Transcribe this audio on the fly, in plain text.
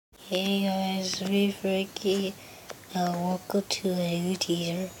Hey guys, we Ricky. Welcome to a new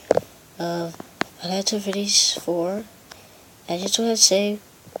teaser of Final Fantasy 4. I just want to say,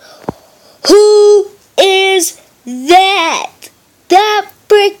 who is that? That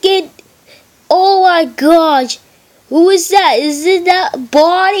freaking! Oh my gosh! Who is that? Is it that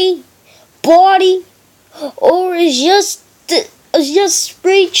body? Or is just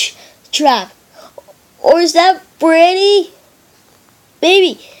Screech Trap? Or is that Brandy?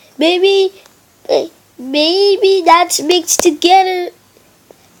 Maybe that's mixed together.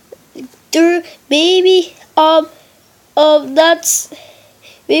 That's maybe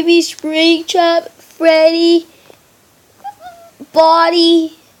Springtrap, Freddy,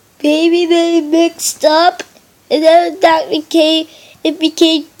 Body. Maybe they mixed up, and then it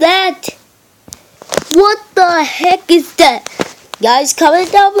became that. What the heck is that? Guys,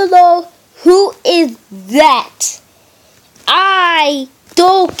 comment down below. Who is that? I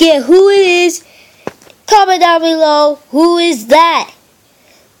don't get who it is. Comment down below. Who is that?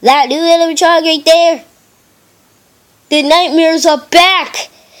 That new animatronic right there. The nightmares are back.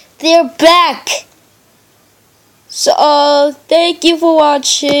 They're back. So, thank you for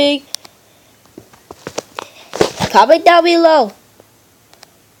watching. Comment down below.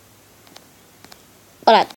 Hold on.